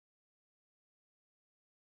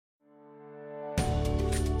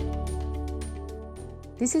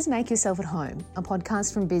This is Make Yourself at Home, a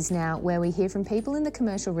podcast from BizNow where we hear from people in the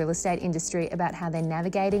commercial real estate industry about how they're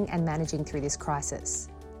navigating and managing through this crisis.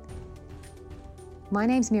 My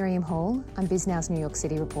name's Miriam Hall. I'm BizNow's New York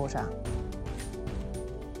City reporter.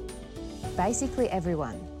 Basically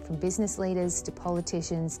everyone, from business leaders to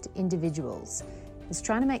politicians to individuals, is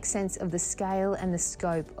trying to make sense of the scale and the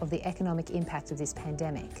scope of the economic impact of this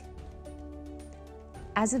pandemic.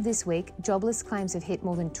 As of this week, jobless claims have hit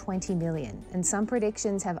more than 20 million, and some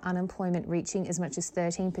predictions have unemployment reaching as much as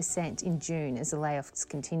 13% in June as the layoffs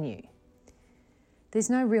continue. There's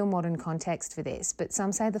no real modern context for this, but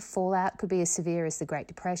some say the fallout could be as severe as the Great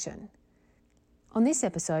Depression. On this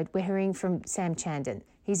episode, we're hearing from Sam Chandan.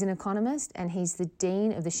 He's an economist and he's the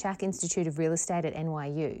Dean of the Schack Institute of Real Estate at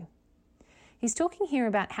NYU. He's talking here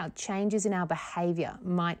about how changes in our behaviour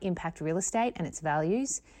might impact real estate and its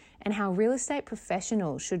values, and how real estate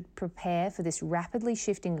professionals should prepare for this rapidly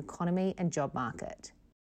shifting economy and job market.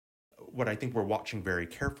 What I think we're watching very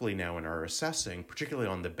carefully now in our assessing, particularly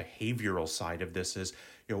on the behavioral side of this, is,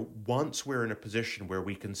 once we're in a position where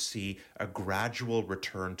we can see a gradual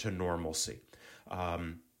return to normalcy,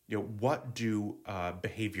 what do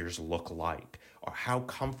behaviors look like? Or how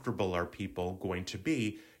comfortable are people going to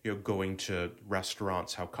be, going to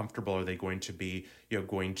restaurants? How comfortable are they going to be,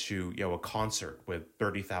 going to, a concert with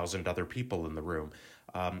 30,000 other people in the room?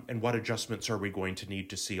 And what adjustments are we going to need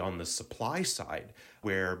to see on the supply side,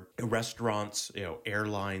 where restaurants,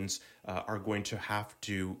 airlines are going to have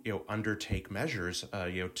to, undertake measures,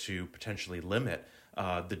 to potentially limit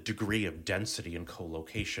the degree of density and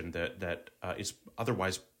co-location that is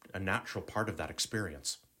otherwise a natural part of that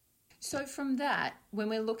experience. So from that, when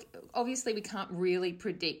we look, obviously we can't really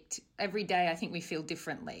predict. Every day I think we feel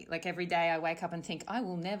differently. Like every day I wake up and think, I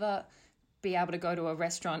will never be able to go to a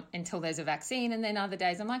restaurant until there's a vaccine. And then other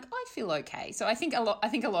days I'm like, I feel okay. So I think a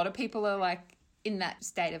lot of people are like in that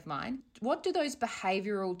state of mind. What do those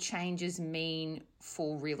behavioural changes mean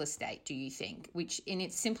for real estate, do you think? Which in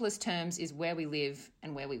its simplest terms is where we live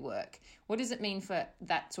and where we work. What does it mean for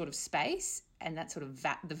that sort of space and that sort of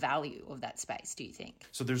the value of that space, do you think?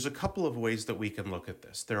 So there's a couple of ways that we can look at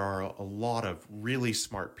this. There are a lot of really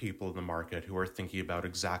smart people in the market who are thinking about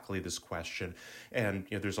exactly this question. And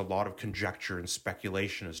there's a lot of conjecture and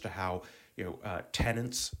speculation as to how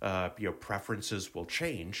tenants, preferences will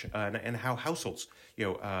change, and how households,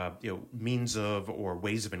 means of or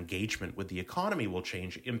ways of engagement with the economy will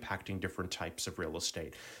change, impacting different types of real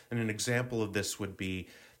estate. And an example of this would be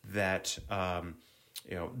that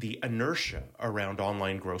the inertia around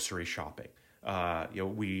online grocery shopping.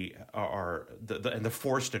 We are and the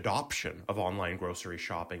forced adoption of online grocery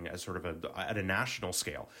shopping as sort of at a national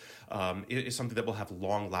scale is something that will have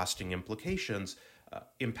long-lasting implications,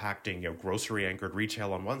 impacting grocery anchored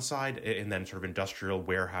retail on one side, and then sort of industrial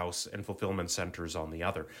warehouse and fulfillment centers on the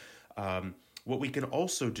other. What we can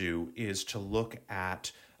also do is to look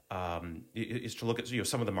at some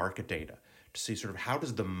of the market data to see sort of how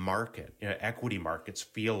does the market, equity markets,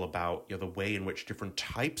 feel about the way in which different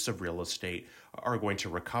types of real estate are going to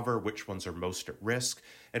recover, which ones are most at risk.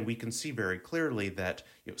 And we can see very clearly that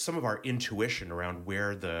some of our intuition around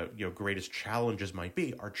where the greatest challenges might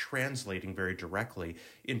be are translating very directly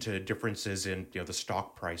into differences in the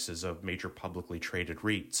stock prices of major publicly traded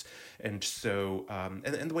REITs. And so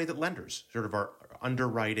and the way that lenders sort of are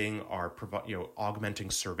underwriting, are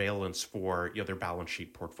augmenting surveillance for their balance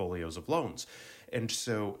sheet portfolios of loans. And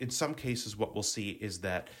so in some cases, what we'll see is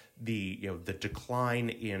that the decline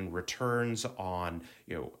in returns on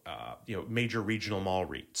major regional mall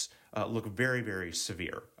REITs look very, very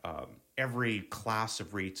severe. Every class of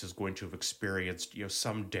REITs is going to have experienced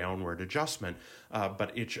some downward adjustment,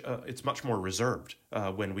 but it's much more reserved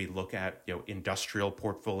when we look at industrial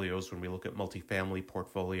portfolios, when we look at multifamily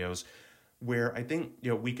portfolios, where I think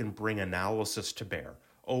we can bring analysis to bear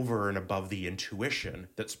over and above the intuition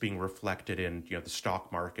that's being reflected in the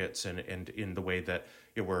stock markets and in the way that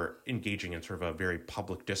we're engaging in sort of a very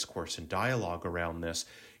public discourse and dialogue around this,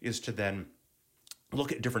 is to then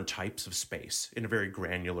look at different types of space in a very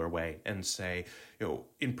granular way and say,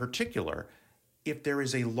 in particular, if there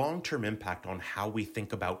is a long-term impact on how we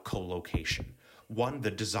think about co-location, one,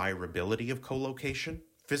 the desirability of co-location,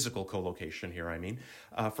 physical co-location here,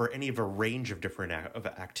 for any of a range of different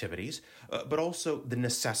activities, but also the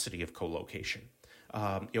necessity of co-location.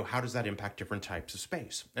 How does that impact different types of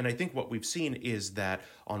space? And I think what we've seen is that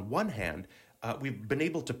on one hand, we've been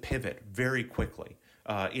able to pivot very quickly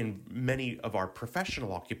in many of our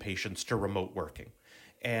professional occupations to remote working.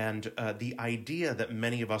 And the idea that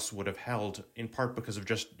many of us would have held, in part because of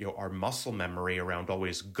just our muscle memory around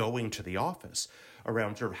always going to the office,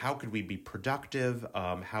 around sort of how could we be productive,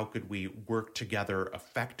 how could we work together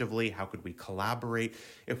effectively, how could we collaborate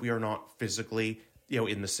if we are not physically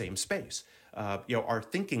in the same space. Our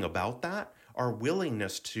thinking about that, our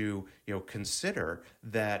willingness to consider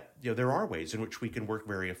that there are ways in which we can work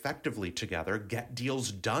very effectively together, get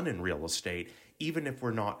deals done in real estate, even if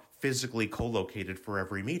we're not physically co-located for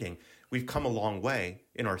every meeting. We've come a long way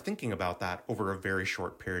in our thinking about that over a very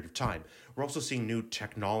short period of time. We're also seeing new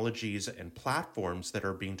technologies and platforms that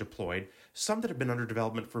are being deployed, some that have been under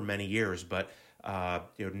development for many years, but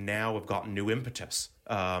now have gotten new impetus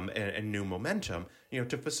and new momentum,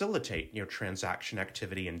 to facilitate transaction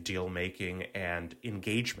activity and deal making and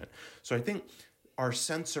engagement. So I think our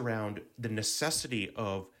sense around the necessity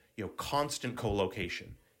of constant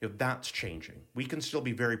co-location, that's changing. We can still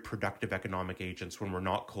be very productive economic agents when we're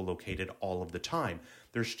not co-located all of the time.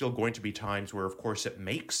 There's still going to be times where, of course, it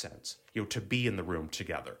makes sense, to be in the room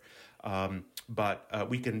together. But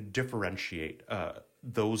we can differentiate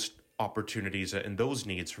those opportunities and those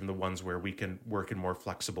needs from the ones where we can work in more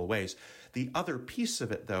flexible ways. The other piece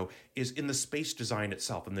of it, though, is in the space design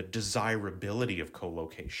itself and the desirability of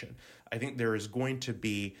co-location. I think there is going to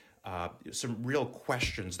be some real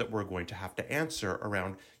questions that we're going to have to answer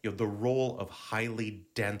around the role of highly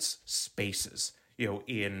dense spaces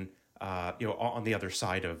in on the other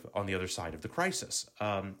side of the crisis,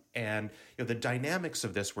 and the dynamics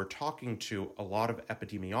of this. We're talking to a lot of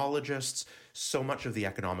epidemiologists. So much of the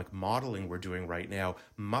economic modeling we're doing right now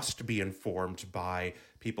must be informed by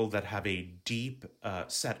people that have a deep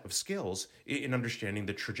set of skills in understanding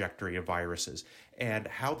the trajectory of viruses and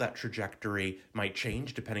how that trajectory might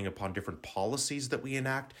change depending upon different policies that we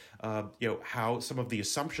enact. How some of the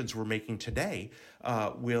assumptions we're making today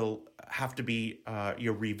will have to be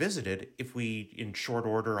revisited if we, in short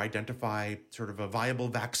order, identify sort of a viable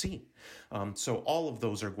vaccine. So all of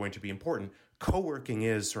those are going to be important. Co-working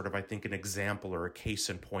is sort of, I think, an example or a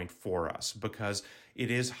case in point for us because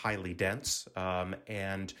it is highly dense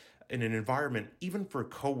and in an environment, even for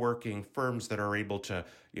co-working firms that are able to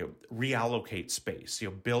reallocate space,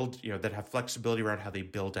 build, that have flexibility around how they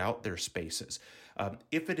build out their spaces.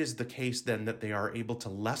 If it is the case then that they are able to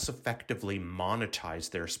less effectively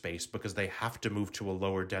monetize their space because they have to move to a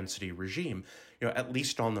lower density regime, at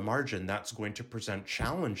least on the margin, that's going to present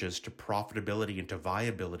challenges to profitability and to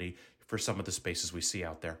viability for some of the spaces we see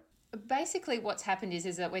out there. Basically, what's happened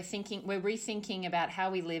is that we're rethinking about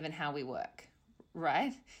how we live and how we work,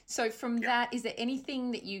 right? So from that, is there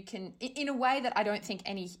anything that you can, in a way that I don't think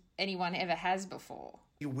anyone ever has before?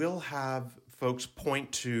 You will have folks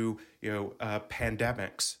point to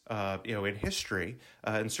pandemics in history,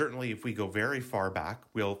 and certainly if we go very far back,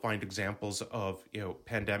 we'll find examples of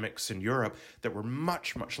pandemics in Europe that were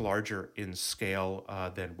much, much larger in scale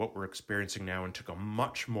than what we're experiencing now, and took a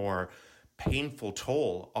much more painful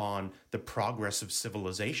toll on the progress of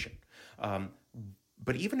civilization.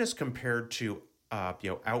 But even as compared to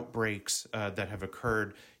outbreaks that have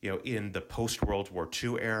occurred, in the post-World War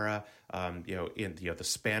II era, in the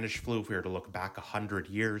Spanish flu, if we were to look back 100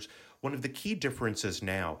 years, one of the key differences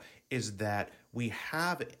now is that we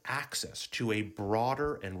have access to a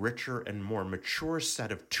broader and richer and more mature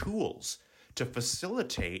set of tools to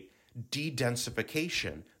facilitate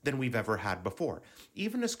de-densification than we've ever had before,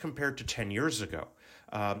 even as compared to 10 years ago.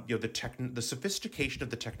 The sophistication of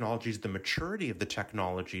the technologies, the maturity of the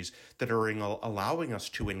technologies that are allowing us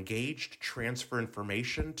to engage, to transfer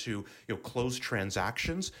information, to close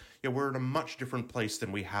transactions, we're in a much different place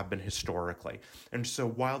than we have been historically. And so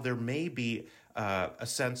while there may be a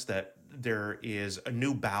sense that there is a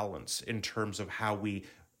new balance in terms of how we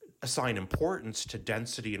assign importance to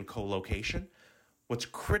density and co-location, what's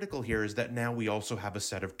critical here is that now we also have a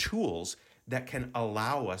set of tools that can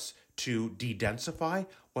allow us to de-densify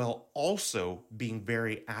while also being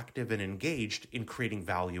very active and engaged in creating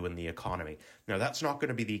value in the economy. Now, that's not going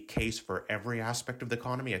to be the case for every aspect of the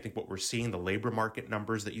economy. I think what we're seeing, the labor market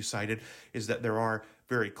numbers that you cited, is that there are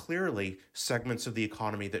very clearly segments of the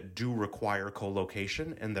economy that do require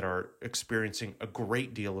co-location and that are experiencing a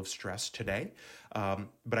great deal of stress today.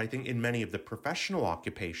 But I think in many of the professional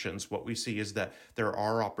occupations, what we see is that there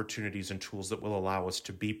are opportunities and tools that will allow us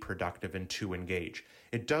to be productive and to engage.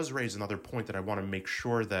 It does raise another point that I want to make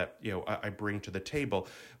sure that I bring to the table,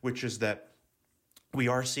 which is that we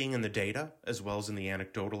are seeing in the data, as well as in the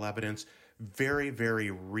anecdotal evidence, very,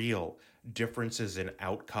 very real differences in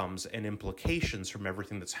outcomes and implications from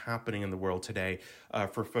everything that's happening in the world today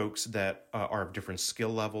for folks that are of different skill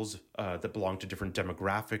levels, that belong to different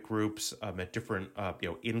demographic groups, at different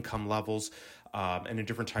income levels. and in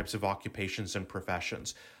different types of occupations and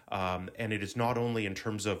professions. And it is not only in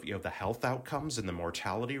terms of the health outcomes and the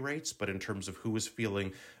mortality rates, but in terms of who is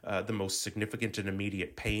feeling the most significant and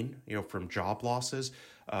immediate pain from job losses.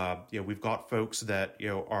 We've got folks that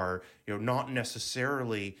are not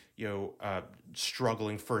necessarily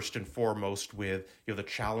struggling first and foremost with the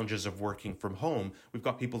challenges of working from home. We've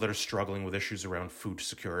got people that are struggling with issues around food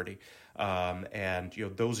security. And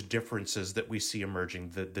those differences that we see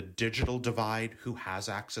emerging, the digital divide, who has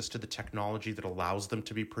access to the technology that allows them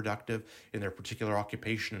to be productive in their particular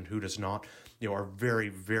occupation and who does not, are very,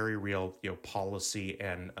 very real policy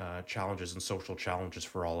and challenges and social challenges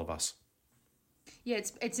for all of us. Yeah,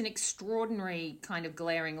 it's an extraordinary kind of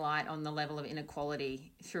glaring light on the level of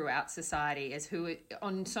inequality throughout society, as who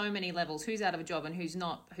on so many levels, who's out of a job and who's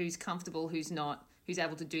not, who's comfortable, who's not, who's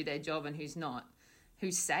able to do their job and who's not,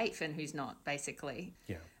 who's safe and who's not, basically.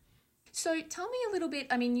 Yeah. So tell me a little bit,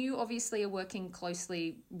 I mean, you obviously are working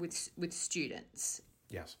closely with students.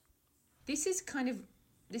 Yes.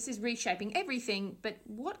 This is reshaping everything, but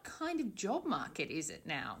what kind of job market is it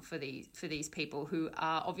now for these people who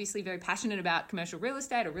are obviously very passionate about commercial real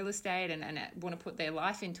estate or real estate and want to put their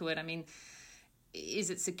life into it? I mean, is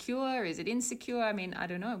it secure? Is it insecure? I mean, I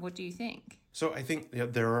don't know. What do you think? So I think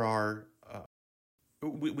there are...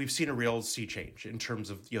 We've seen a real sea change in terms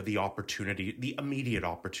of the opportunity, the immediate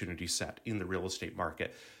opportunity set in the real estate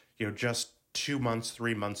market. Just 2 months,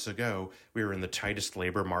 3 months ago, we were in the tightest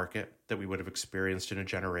labor market that we would have experienced in a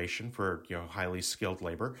generation for highly skilled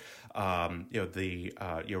labor.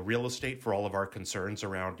 Real estate, for all of our concerns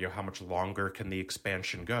around how much longer can the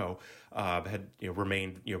expansion go, had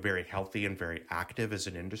remained very healthy and very active as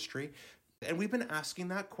an industry. And we've been asking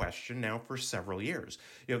that question now for several years.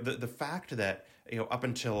 The fact that up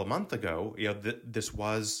until a month ago, this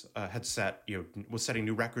was setting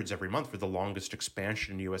new records every month for the longest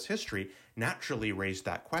expansion in U.S. history, naturally raised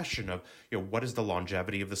that question of what is the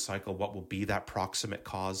longevity of the cycle? What will be that proximate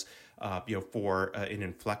cause for an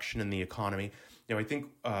inflection in the economy? I think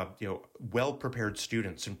well-prepared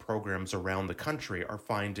students in programs around the country are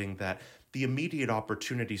finding that the immediate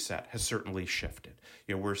opportunity set has certainly shifted.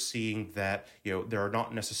 We're seeing that there are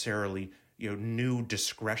not necessarily new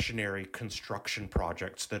discretionary construction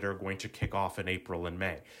projects that are going to kick off in April and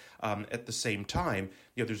May. At the same time,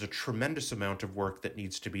 there's a tremendous amount of work that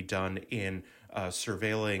needs to be done in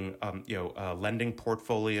surveilling, lending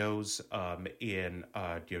portfolios, with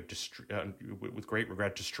great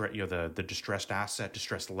regret, the distressed asset,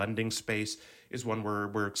 distressed lending space is one where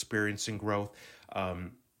we're experiencing growth.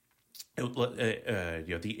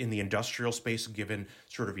 In the industrial space, given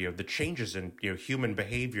sort of the changes in human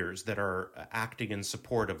behaviors that are acting in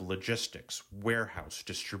support of logistics, warehouse,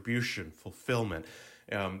 distribution, fulfillment,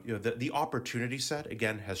 the opportunity set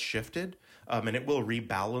again has shifted, and it will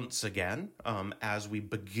rebalance again as we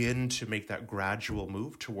begin to make that gradual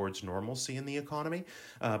move towards normalcy in the economy.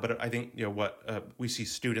 But I think what we see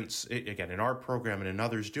students again in our program and in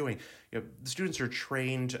others doing, the students are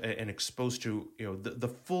trained and exposed to the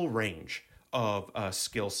full range of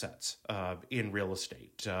skill sets in real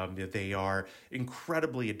estate. They are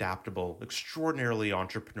incredibly adaptable, extraordinarily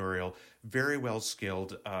entrepreneurial, very well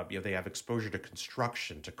skilled. They have exposure to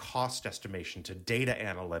construction, to cost estimation, to data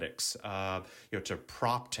analytics, to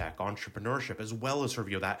prop tech, entrepreneurship, as well as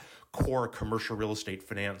sort of that core commercial real estate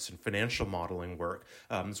finance and financial modeling work,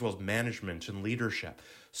 as well as management and leadership.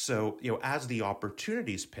 So, as the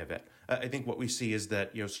opportunities pivot, I think what we see is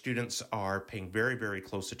that students are paying very, very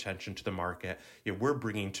close attention to the market. We're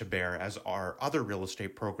bringing to bear, as our other real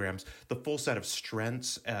estate programs, the full set of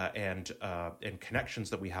strengths and connections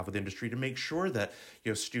that we have with industry to make sure that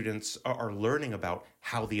students are learning about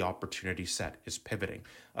how the opportunity set is pivoting.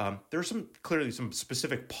 There are clearly some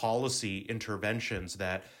specific policy interventions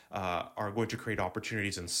that are going to create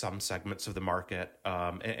opportunities in some segments of the market,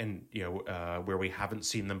 and where we haven't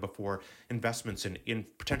seen them before. Investments in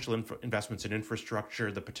potential investments in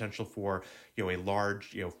infrastructure, the potential for a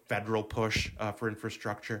large federal push for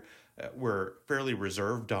infrastructure. We're fairly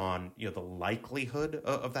reserved on the likelihood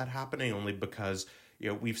of that happening, only because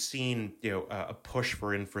we've seen a push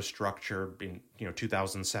for infrastructure in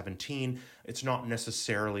 2017. It's not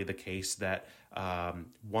necessarily the case that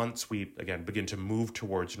once we again begin to move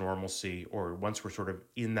towards normalcy, or once we're sort of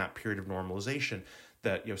in that period of normalization,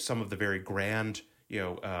 that some of the very grand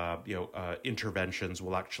interventions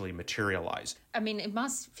will actually materialize. I mean, it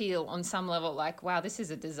must feel on some level like, wow, this is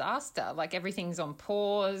a disaster. Like everything's on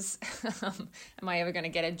pause. Am I ever going to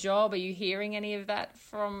get a job? Are you hearing any of that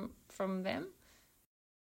from them?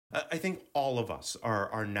 I think all of us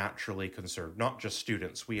are naturally concerned, not just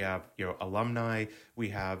students. We have alumni, we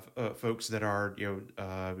have folks that are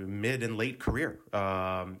mid and late career,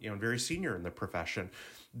 very senior in the profession,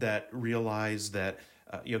 that realize that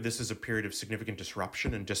this is a period of significant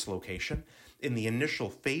disruption and dislocation. In the initial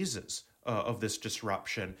phases of this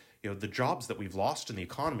disruption, the jobs that we've lost in the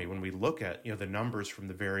economy, when we look at the numbers from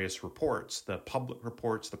the various reports, the public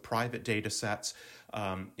reports, the private data sets,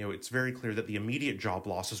 it's very clear that the immediate job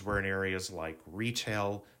losses were in areas like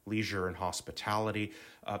retail, leisure, and hospitality,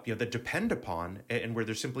 that depend upon and where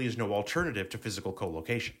there simply is no alternative to physical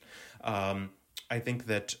co-location. I think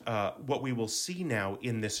that what we will see now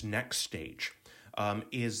in this next stage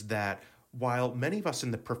is that while many of us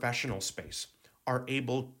in the professional space are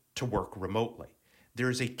able to work remotely, there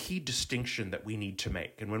is a key distinction that we need to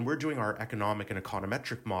make. And when we're doing our economic and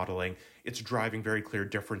econometric modeling, it's driving very clear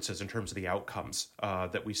differences in terms of the outcomes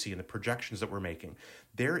that we see in the projections that we're making.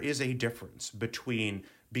 There is a difference between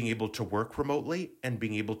being able to work remotely and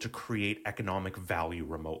being able to create economic value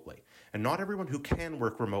remotely. And not everyone who can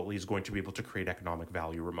work remotely is going to be able to create economic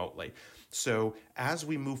value remotely. So as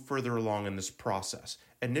we move further along in this process,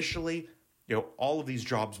 initially, all of these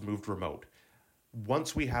jobs moved remote.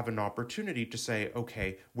 Once we have an opportunity to say,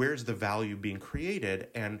 okay, where's the value being created?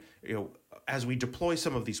 And, as we deploy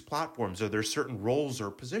some of these platforms, are there certain roles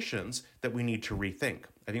or positions that we need to rethink?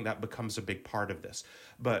 I think that becomes a big part of this.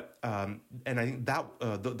 But, and I think that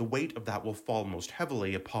the weight of that will fall most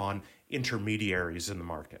heavily upon intermediaries in the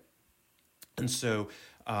market. And so,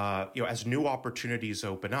 as new opportunities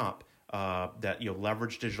open up that,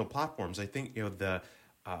 leverage digital platforms, I think, the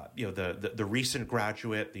recent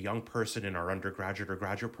graduate, the young person in our undergraduate or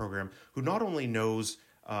graduate program who not only knows,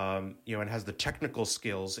 and has the technical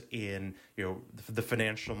skills in, the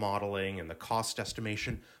financial modeling and the cost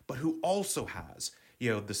estimation, but who also has,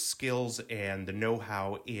 the skills and the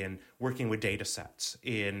know-how in working with data sets,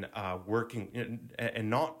 in working and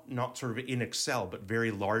not sort of in Excel, but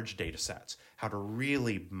very large data sets, how to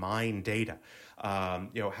really mine data,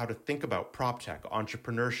 how to think about PropTech,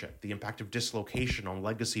 entrepreneurship, the impact of dislocation on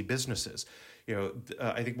legacy businesses.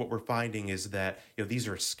 I think what we're finding is that these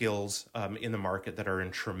are skills in the market that are in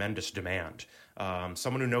tremendous demand.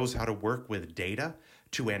 Someone who knows how to work with data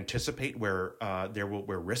to anticipate where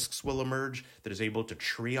risks will emerge, that is able to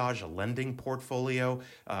triage a lending portfolio,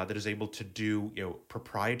 that is able to do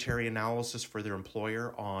proprietary analysis for their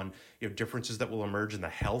employer on differences that will emerge in the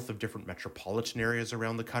health of different metropolitan areas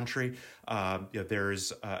around the country.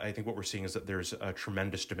 There's I think what we're seeing is that there's a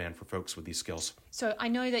tremendous demand for folks with these skills. So I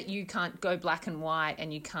know that you can't go black and white,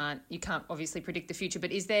 and you can't obviously predict the future.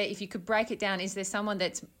 But is there, if you could break it down, is there someone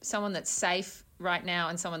that's safe right now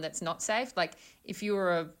and someone that's not safe? Like if you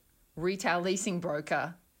were a retail leasing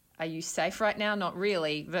broker, are you safe right now? Not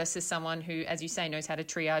really, versus someone who, as you say, knows how to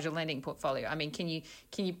triage a lending portfolio. I mean, can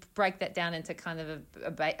you break that down into kind of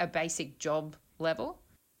a basic job level?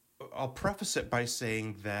 I'll preface it by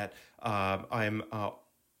saying that I'm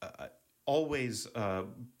always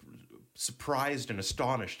surprised and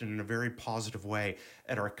astonished in a very positive way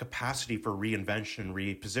at our capacity for reinvention and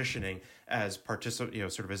repositioning as sort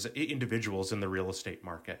of as individuals in the real estate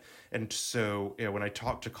market. And so, when I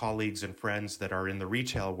talk to colleagues and friends that are in the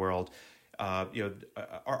retail world, are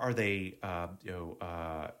they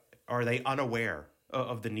unaware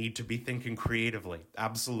of the need to be thinking creatively?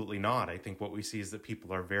 Absolutely not. I think what we see is that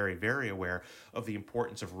people are very, very aware of the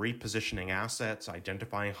importance of repositioning assets,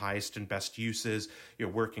 identifying highest and best uses,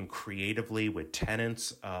 working creatively with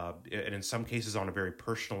tenants, and in some cases on a very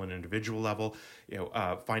personal and individual level,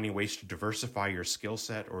 finding ways to diversify your skill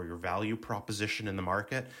set or your value proposition in the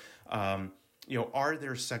market. Are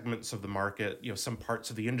there segments of the market, some parts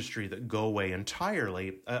of the industry that go away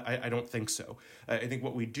entirely? I don't think so. I think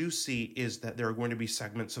what we do see is that there are going to be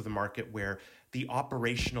segments of the market where the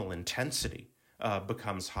operational intensity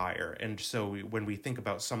becomes higher. And so when we think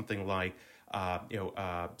about something like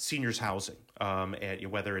seniors housing,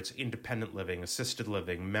 and whether it's independent living, assisted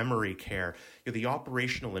living, memory care, the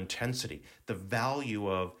operational intensity, the value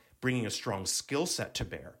of bringing a strong skill set to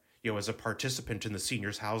bear, as a participant in the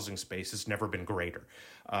seniors housing space has never been greater.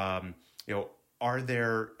 Are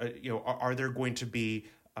there going to be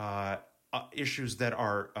issues that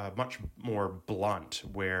are much more blunt,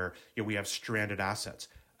 where we have stranded assets?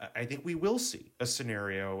 I think we will see a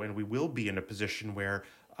scenario, and we will be in a position where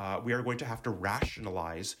we are going to have to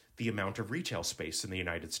rationalize the amount of retail space in the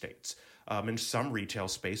United States. In some retail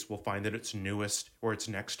space, we'll find that its newest or its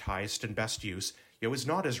next highest and best use, is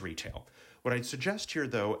not as retail. What I'd suggest here,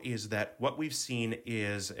 though, is that what we've seen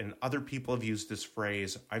is, and other people have used this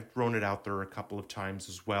phrase, I've thrown it out there a couple of times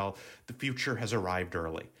as well, the future has arrived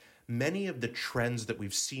early. many of the trends that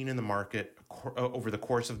we've seen in the market over the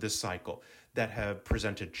course of this cycle that have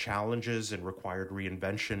presented challenges and required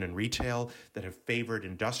reinvention in retail, that have favored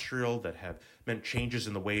industrial, that have meant changes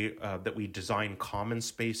in the way that we design common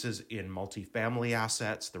spaces in multifamily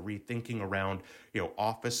assets, the rethinking around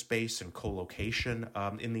office space and co-location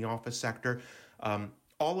in the office sector.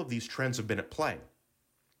 All of these trends have been at play.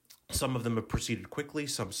 Some of them have proceeded quickly,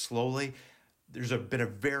 some slowly. There's been a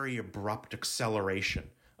very abrupt acceleration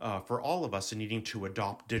for all of us in needing to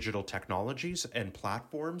adopt digital technologies and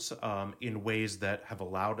platforms in ways that have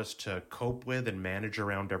allowed us to cope with and manage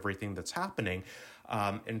around everything that's happening.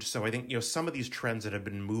 And so I think some of these trends that have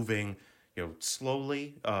been moving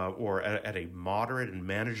slowly or at a moderate and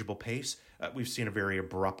manageable pace, we've seen a very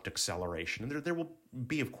abrupt acceleration. And there will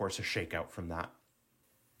be, of course, a shakeout from that.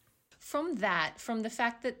 From the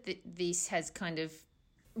fact that this has kind of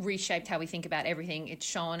reshaped how we think about everything, it's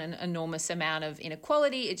shown an enormous amount of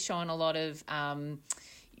inequality. It's shown a lot of,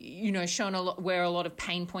 where a lot of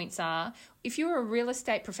pain points are. If you're a real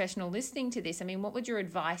estate professional listening to this, I mean, what would your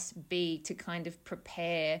advice be to kind of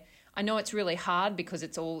prepare? I know it's really hard because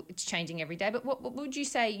it's changing every day, but what would you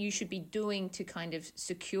say you should be doing to kind of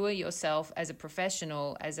secure yourself as a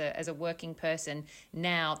professional, as a working person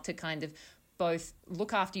now, to kind of both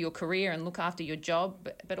look after your career and look after your job,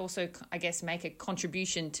 but also, I guess, make a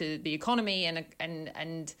contribution to the economy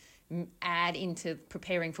and add into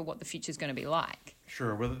preparing for what the future is going to be like?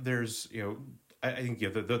 Sure. Well, there's, I think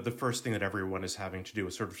the first thing that everyone is having to do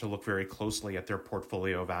is sort of to look very closely at their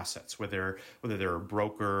portfolio of assets, whether they're a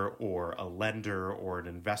broker or a lender or an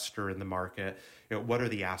investor in the market. What are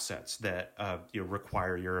the assets that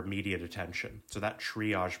require your immediate attention? So that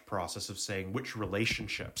triage process of saying which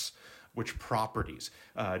relationships, which properties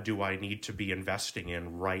do I need to be investing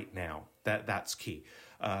in right now? That's key.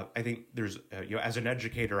 I think there's, as an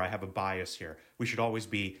educator, I have a bias here. We should always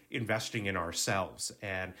be investing in ourselves.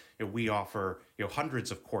 And we offer,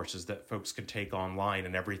 hundreds of courses that folks can take online,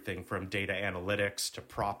 and everything from data analytics to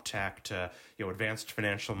prop tech to, advanced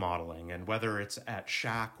financial modeling. And whether it's at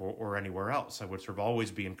Shack or anywhere else, I would sort of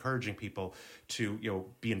always be encouraging people to,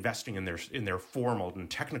 be investing in their formal and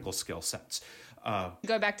technical skill sets.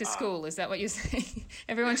 Go back to school. Is that what you're saying?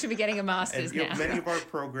 Everyone should be getting a master's now. Many of our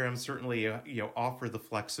programs certainly, offer the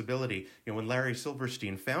flexibility. When Larry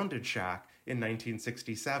Silverstein founded Shack in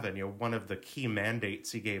 1967, one of the key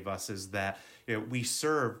mandates he gave us is that we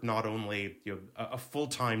serve not only a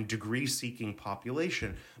full-time degree-seeking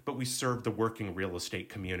population, but we serve the working real estate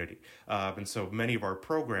community. And so many of our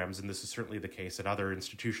programs, and this is certainly the case at other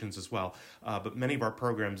institutions as well, but many of our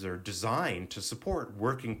programs are designed to support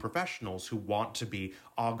working professionals who want to be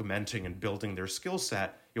augmenting and building their skill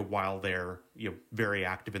set while they're very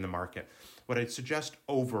active in the market. What I'd suggest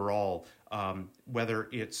overall, whether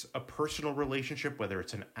it's a personal relationship, whether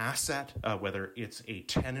it's an asset, whether it's a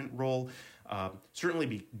tenant role, certainly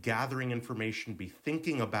be gathering information, be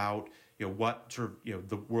thinking about what sort of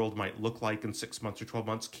the world might look like in 6 months or 12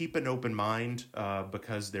 months. Keep an open mind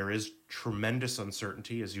because there is tremendous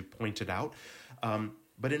uncertainty, as you pointed out.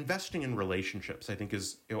 But investing in relationships, I think,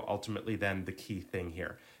 is ultimately then the key thing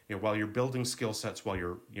here. While you're building skill sets, while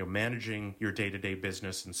you're managing your day-to-day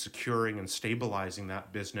business and securing and stabilizing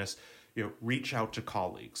that business, reach out to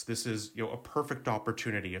colleagues. This is a perfect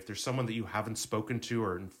opportunity. If there's someone that you haven't spoken to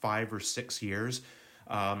or in 5 or 6 years,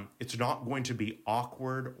 it's not going to be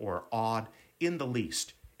awkward or odd in the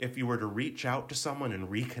least if you were to reach out to someone and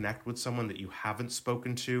reconnect with someone that you haven't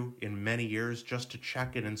spoken to in many years, just to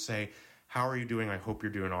check in and say, how are you doing? I hope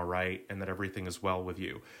you're doing all right and that everything is well with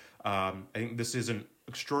you. I think this is an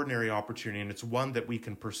extraordinary opportunity, and it's one that we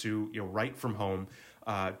can pursue right from home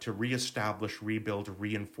to reestablish, rebuild,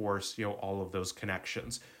 reinforce all of those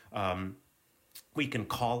connections. We can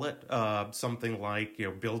call it something like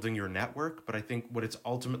building your network, but I think what it's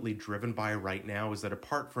ultimately driven by right now is that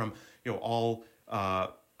apart from all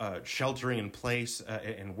sheltering in place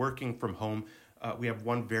and working from home, we have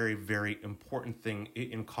one very, very important thing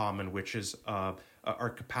in common, which is our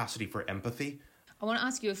capacity for empathy. I want to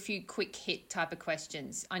ask you a few quick hit type of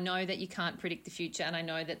questions. I know that you can't predict the future, and I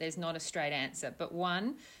know that there's not a straight answer, but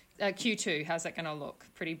one, Q2, how's that going to look?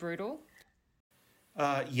 Pretty brutal?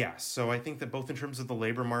 Yes. So I think that both in terms of the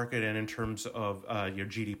labor market and in terms of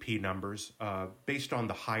GDP numbers, based on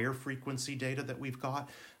the higher frequency data that we've got,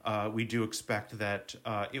 we do expect that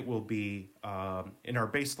it will be, in our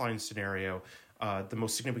baseline scenario, the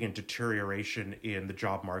most significant deterioration in the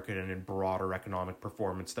job market and in broader economic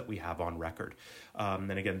performance that we have on record.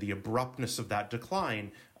 And again, the abruptness of that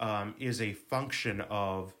decline is a function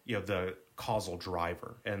of the causal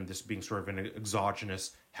driver, and this being sort of an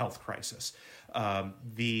exogenous health crisis.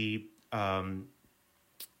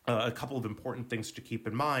 A couple of important things to keep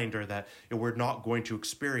in mind are that we're not going to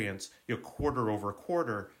experience quarter over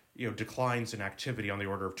quarter declines in activity on the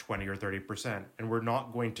order of 20 or 30%, and we're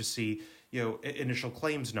not going to see initial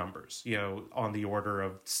claims numbers on the order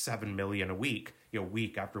of 7 million a week,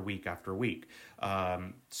 week after week after week.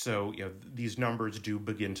 So these numbers do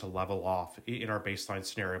begin to level off in our baseline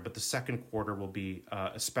scenario, but the second quarter will be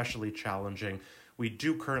especially challenging. We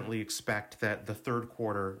do currently expect that the third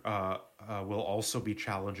quarter will also be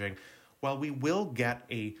challenging. While we will get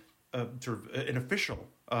a sort of an official,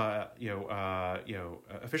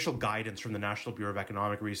 official guidance from the National Bureau of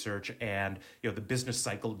Economic Research and the Business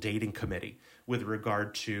Cycle Dating Committee with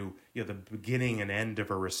regard to the beginning and end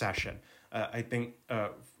of a recession, I think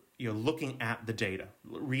looking at the data,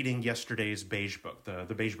 reading yesterday's Beige Book,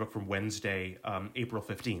 the Beige Book from Wednesday, April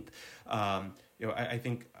 15th, I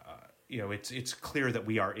think. It's clear that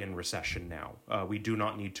we are in recession now. We do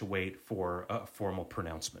not need to wait for a formal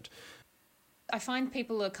pronouncement. I find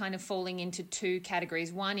people are kind of falling into two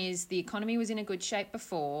categories. One is the economy was in a good shape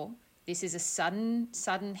before. This is a sudden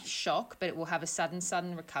shock, but it will have a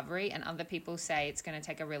sudden recovery. And other people say it's going to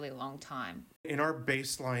take a really long time. In our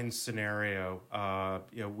baseline scenario,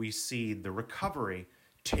 we see the recovery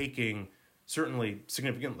taking certainly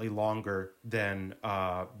significantly longer than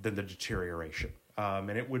the deterioration.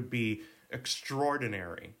 And it would be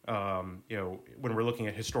extraordinary, when we're looking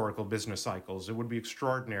at historical business cycles, it would be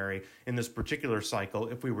extraordinary in this particular cycle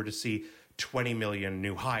if we were to see 20 million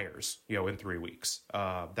new hires, in 3 weeks.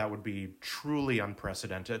 That would be truly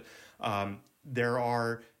unprecedented. There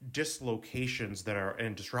are dislocations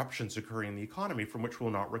and disruptions occurring in the economy from which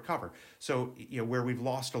we'll not recover. So, where we've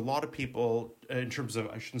lost a lot of people in terms of,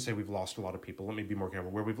 I shouldn't say we've lost a lot of people, let me be more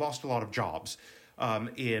careful, where we've lost a lot of jobs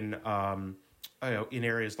in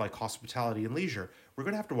areas like hospitality and leisure, we're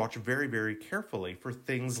going to have to watch very, very carefully for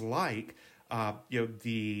things like,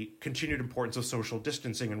 the continued importance of social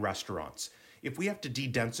distancing in restaurants. If we have to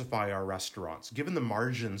de-densify our restaurants, given the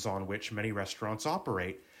margins on which many restaurants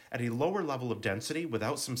operate, at a lower level of density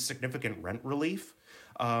without some significant rent relief,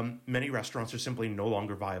 many restaurants are simply no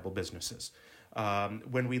longer viable businesses.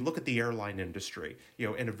 When we look at the airline industry,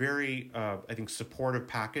 in a very, I think, supportive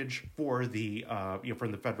package for the,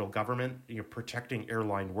 from the federal government, protecting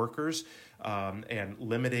airline workers and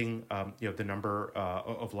limiting, the number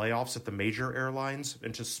of layoffs at the major airlines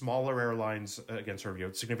and to smaller airlines, again, sort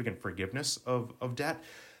of, significant forgiveness of debt.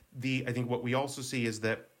 I think what we also see is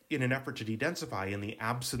that in an effort to de-densify in the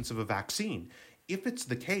absence of a vaccine, if it's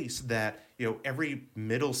the case that, every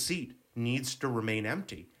middle seat needs to remain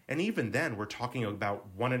empty, and even then, we're talking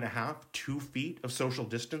about 1.5, 2 feet of social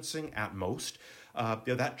distancing at most.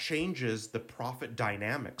 That changes the profit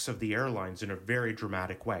dynamics of the airlines in a very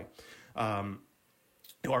dramatic way.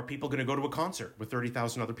 Are people going to go to a concert with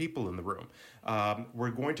 30,000 other people in the room?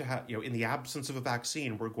 We're going to have, in the absence of a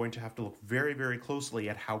vaccine, we're going to have to look very, very closely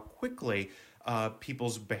at how quickly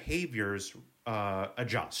people's behaviors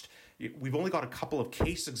adjust. We've only got a couple of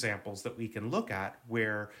case examples that we can look at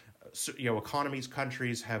where economies,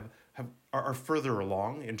 countries are further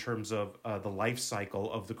along in terms of the life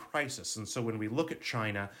cycle of the crisis. And so when we look at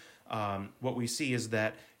China, what we see is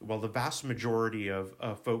that while the vast majority of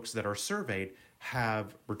folks that are surveyed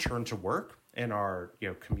have returned to work and are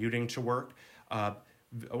commuting to work,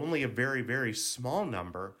 only a very, very small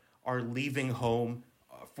number are leaving home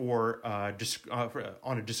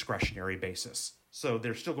on a discretionary basis. So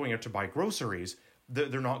they're still going out to buy groceries.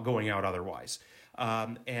 They're not going out otherwise.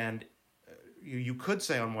 And you could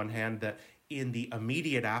say on one hand that in the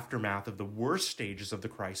immediate aftermath of the worst stages of the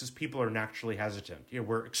crisis, people are naturally hesitant.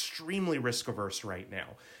 We're extremely risk averse right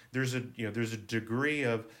now. There's a degree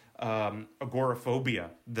of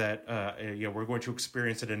agoraphobia that we're going to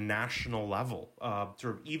experience at a national level,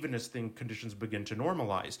 sort of even as conditions begin to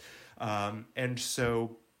normalize. And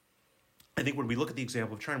so I think when we look at the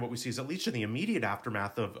example of China, what we see is at least in the immediate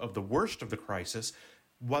aftermath of the worst of the crisis,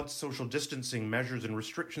 once social distancing measures and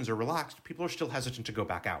restrictions are relaxed, people are still hesitant to go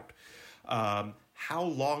back out. How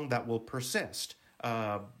long that will persist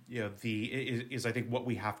is I think what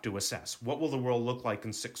we have to assess. What will the world look like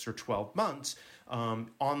in 6 or 12 months?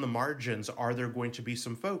 On the margins, are there going to be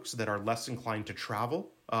some folks that are less inclined to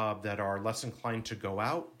travel, that are less inclined to go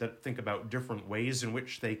out, that think about different ways in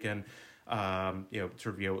which they can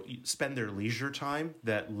spend their leisure time,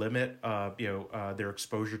 that limit their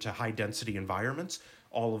exposure to high density environments?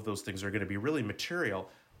 All of those things are going to be really material.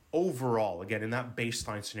 Overall, again, in that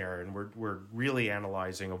baseline scenario, and we're really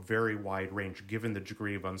analyzing a very wide range given the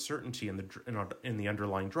degree of uncertainty in the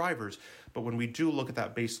underlying drivers. But when we do look at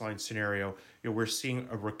that baseline scenario, we're seeing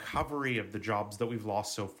a recovery of the jobs that we've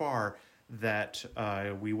lost so far that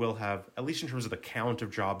we will have, at least in terms of the count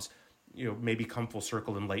of jobs, maybe come full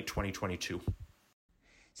circle in late 2022.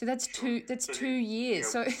 So that's 2 years.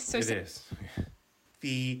 So it is.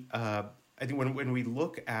 I think when we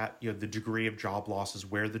look at the degree of job losses,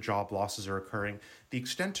 where the job losses are occurring, the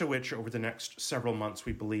extent to which over the next several months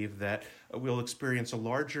we believe that we'll experience a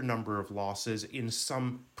larger number of losses in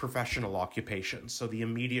some professional occupations. So the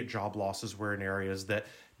immediate job losses were in areas that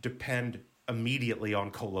depend immediately on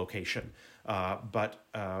co-location. But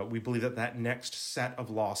we believe that next set of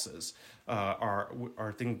losses are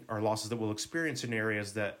losses that we'll experience in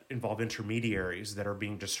areas that involve intermediaries that are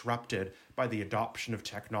being disrupted by the adoption of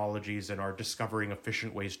technologies and are discovering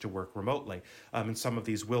efficient ways to work remotely. And some of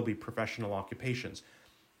these will be professional occupations.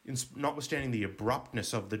 Notwithstanding the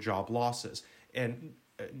abruptness of the job losses, and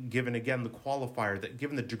given again the qualifier that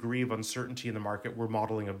given the degree of uncertainty in the market, we're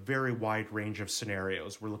modeling a very wide range of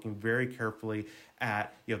scenarios. We're looking very carefully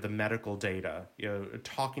at the medical data,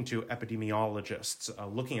 talking to epidemiologists,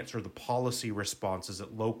 looking at sort of the policy responses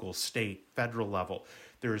at local, state, federal level.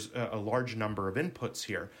 There's a large number of inputs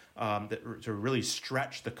here that to really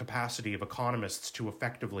stretch the capacity of economists to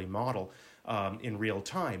effectively model in real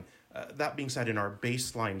time. That being said, in our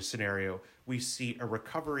baseline scenario, we see a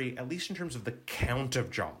recovery, at least in terms of the count of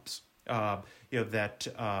jobs,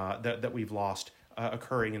 that we've lost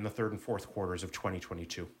occurring in the third and fourth quarters of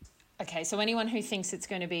 2022. Okay, so anyone who thinks it's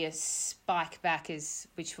going to be a spike back is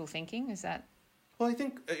wishful thinking, is that? Well, I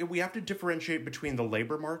think we have to differentiate between the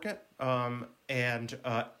labor market and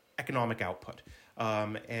economic output.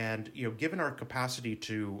 And given our capacity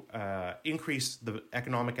to increase the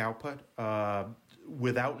economic output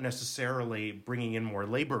without necessarily bringing in more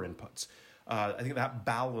labor inputs, I think that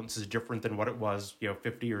balance is different than what it was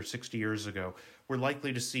 50 or 60 years ago. We're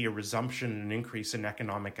likely to see a resumption and an increase in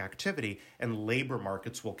economic activity, and labor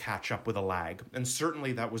markets will catch up with a lag. And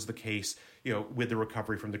certainly that was the case with the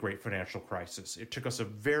recovery from the great financial crisis. It took us a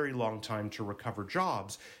very long time to recover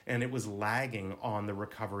jobs, and it was lagging on the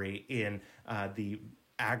recovery in the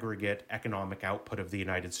aggregate economic output of the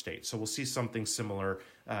United States. So we'll see something similar,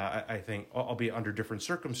 I think, albeit under different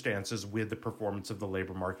circumstances, with the performance of the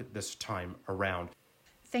labor market this time around.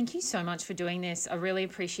 Thank you so much for doing this. I really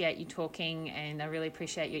appreciate you talking, and I really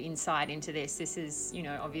appreciate your insight into this. This is,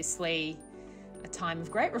 obviously a time of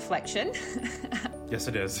great reflection. Yes,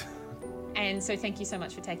 it is. And so thank you so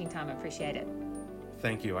much for taking time. I appreciate it.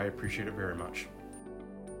 Thank you. I appreciate it very much.